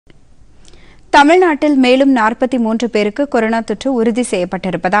தமிழ்நாட்டில் மேலும் 43 பேருக்கு கொரோனா தொற்று உறுதி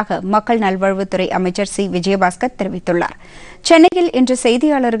செய்யப்பட்டிருப்பதாக மக்கள் நல்வாழ்வுத்துறை அமைச்சர் சி. விஜயபாஸ்கர் தெரிவித்துள்ளார். சென்னையில் இன்று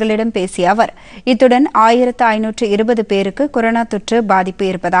செய்தியாளர்களிடம் பேசிய அவர், இத்துடன் 1520 பேருக்கு கொரோனா தொற்று பாதிப்பு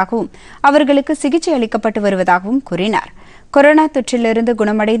இருப்பதாகவும் அவர்களுக்கு சிகிச்சை அளிக்கப்பட்டு வருவதாகவும் கூறினார். கொரோனா தொற்றிலிருந்து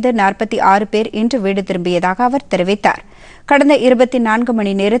குணமடைந்து 46 பேர் இன்று வீடு திரும்பியதாக அவர் தெரிவித்தார். கடந்த 24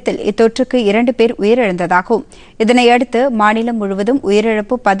 மணி நேரத்தில் இத்தொற்றுக்கு 2 பேர் உயிரிழந்ததாகவும் இதனையடுத்து மாநிலம் முழுவதும்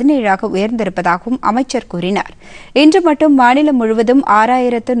உயிரிழப்பு 17ஆக உயர்ந்திருப்பதாகவும் அமைச்சர் கூறினார். இன்று மட்டும் மாநிலம் முழுவதும்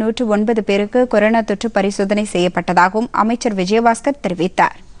 6109 பேருக்கு கொரோனா தொற்று பரிசோதனை செய்யப்பட்டதாகவும் அமைச்சர் விஜயபாஸ்கர்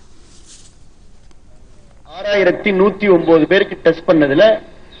தெரிவித்தார். 6109 பேருக்கு டெஸ்ட் பண்ணதுல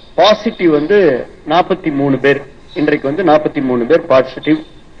பாசிட்டிவ் 43 பேர். இன்றைக்கு 43 பேர் பாசிட்டிவ்.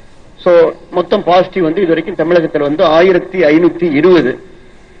 சோ மொத்தம் பாசிட்டிவ் இதுவரைக்கும் தமிழகத்தில் 1520.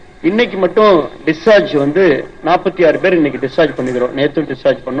 இன்னைக்கு மட்டும் டிஸ்சார்ஜ் 46 பேர் இன்னைக்கு டிஸ்சார்ஜ் பண்ணிக்கிறோம். நேற்று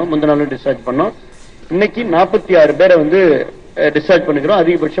டிஸ்சார்ஜ் பண்ணோம், முந்தின நாளும் டிஸ்சார்ஜ் பண்ணோம். இன்னைக்கு 46 பேரை டிஸ்சார்ஜ் பண்ணிக்கிறோம்.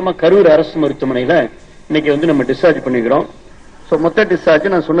 அதிகபட்சமா கரூர் அரசு மருத்துவமனையில இன்னைக்கு நம்ம டிஸ்சார்ஜ் பண்ணிக்கிறோம். சோ மொத்த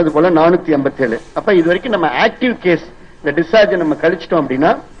டிஸ்சார்ஜ் நான் சொன்னது போல 457. அப்ப இது வரைக்கும் நம்ம ஆக்டிவ் கேஸ் இந்த டிஸ்சார்ஜ் நம்ம கழிச்சிட்டோம்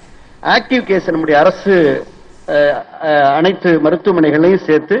அப்படின்னா ஆக்டிவ் கேஸ் நம்முடைய அரசு அனைத்து மருத்துவமனைகளையும்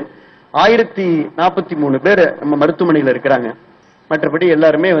சேர்த்து 1043 பேர் நம்ம மருத்துவமனையில் இருக்கிறாங்க. மற்றபடி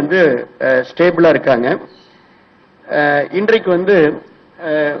எல்லாருமே ஸ்டேபிளா இருக்காங்க. இன்றைக்கு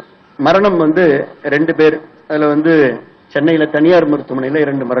மரணம் 2 பேர். அதுல சென்னையில தனியார் மருத்துவமனையில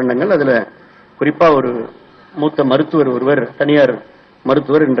 2 மரணங்கள். அதுல குறிப்பா ஒரு மூத்த மருத்துவர் ஒருவர், தனியார்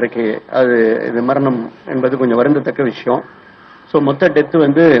மருத்துவர் இன்றைக்கு இது மரணம் என்பது கொஞ்சம் வருந்தத்தக்க விஷயம். சோ மொத்த டெத்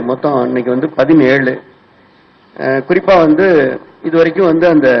மொத்தம் இன்னைக்கு 17. குறிப்பா இது வரைக்கும்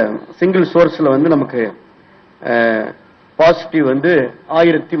அந்த சிங்கிள் சோர்ஸ்ல நமக்கு பாசிட்டிவ்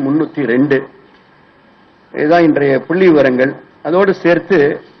 1302. இதுதான் இன்றைய புள்ளி விவரங்கள். அதோடு சேர்த்து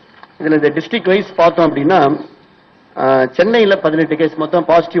இதுல இந்த டிஸ்ட்ரிக்ட் வைஸ் பார்த்தோம் அப்படின்னா சென்னையில 18 கேஸ், மொத்தம்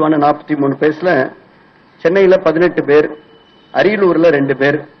பாசிட்டிவான 43 பேர்ஸ்ல சென்னையில 18 பேர், அரியலூர்ல 2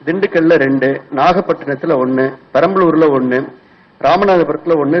 பேர், திண்டுக்கல்ல 2, நாகப்பட்டினத்துல 1, பெரம்பலூர்ல 1,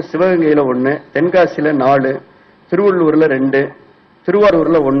 ராமநாதபுரத்துல 1, சிவகங்கையில 1, தென்காசியில 4, திருவள்ளூர்ல 2,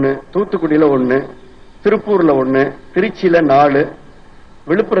 திருவாரூர்ல 1, தூத்துக்குடியில 1, திருப்பூர்ல 1, திருச்சியில 4,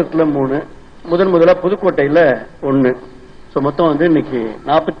 விழுப்புரத்துல 3, முதல்ல புதுக்கோட்டையில 1. சோ மொத்தம் இன்னைக்கு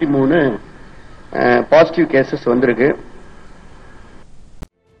 43 பாசிட்டிவ் கேசஸ் வந்திருக்கு.